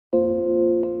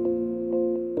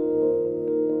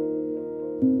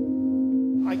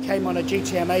came on a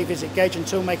GTMA visit, Gauge and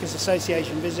Toolmakers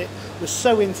Association visit, was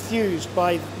so enthused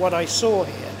by what I saw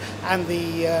here and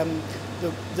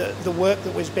the work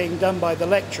that was being done by the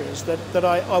lecturers that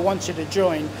I wanted to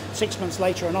join. 6 months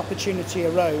later, an opportunity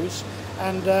arose,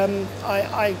 and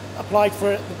I applied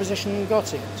for the position and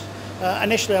got it.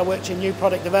 Initially I worked in new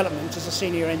product development as a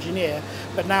senior engineer,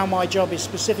 but now my job is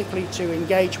specifically to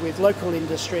engage with local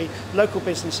industry, local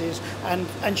businesses,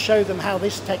 and show them how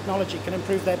this technology can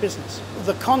improve their business.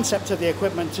 The concept of the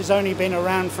equipment has only been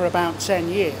around for about 10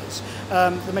 years.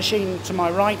 The machine to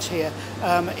my right here,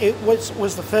 it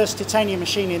was the first titanium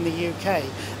machine in the UK,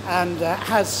 and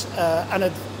has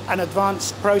an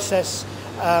advanced process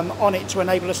on it to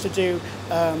enable us to do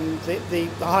the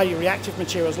highly reactive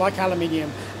materials like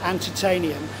aluminium and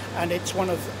titanium, and it's one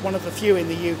of the few in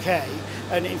the UK,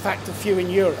 and in fact the few in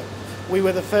Europe. We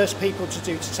were the first people to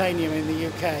do titanium in the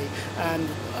UK, and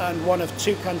one of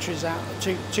two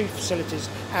facilities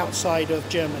outside of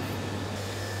Germany.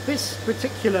 This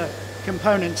particular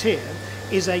component here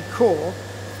is a core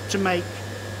to make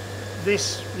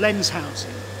this lens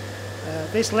housing.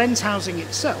 This lens housing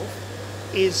itself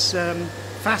is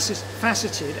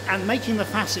faceted, and making the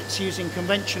facets using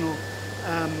conventional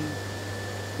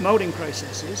molding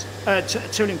processes,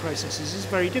 tooling processes, is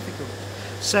very difficult.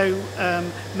 So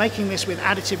making this with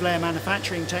additive layer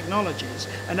manufacturing technologies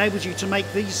enables you to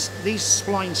make these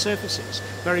spline surfaces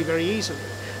very, very easily,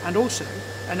 and also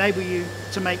enable you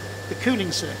to make the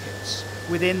cooling circuits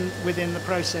within the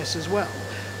process as well,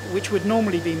 which would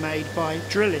normally be made by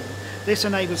drilling. This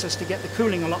enables us to get the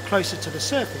cooling a lot closer to the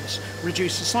surface,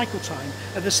 reduce the cycle time.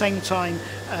 At the same time,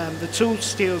 the tool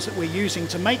steels that we're using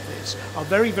to make this are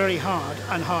very, very hard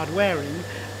and hard wearing,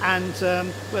 and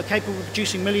we're capable of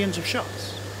producing millions of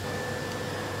shots.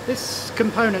 This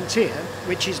component here,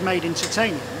 which is made in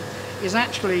titanium, is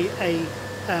actually a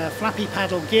flappy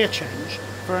paddle gear change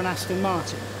for an Aston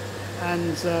Martin,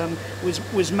 and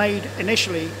was made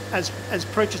initially as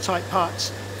prototype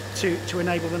parts to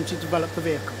enable them to develop the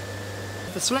vehicle.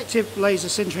 The selective laser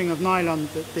sintering of nylon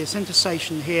that the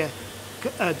sinterization here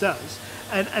does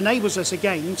enables us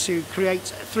again to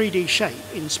create a 3D shape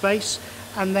in space,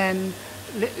 and then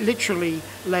literally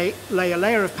lay a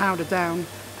layer of powder down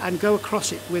and go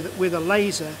across it with a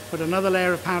laser, put another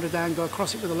layer of powder down, go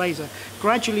across it with a laser,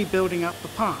 gradually building up the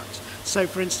part. So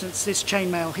for instance, this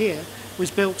chainmail here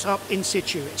was built up in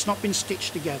situ. It's not been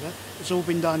stitched together, it's all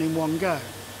been done in one go.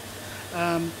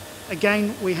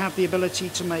 Again, we have the ability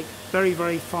to make very,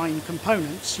 very fine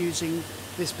components using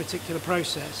this particular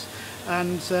process,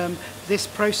 and this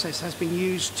process has been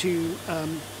used to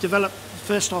develop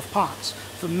first-off parts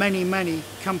for many, many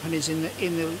companies in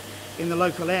the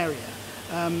local area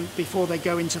before they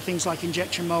go into things like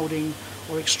injection molding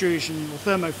or extrusion or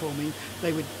thermoforming.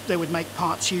 They would make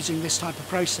parts using this type of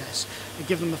process and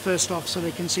give them the first off so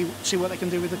they can see what they can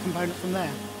do with the component from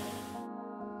there.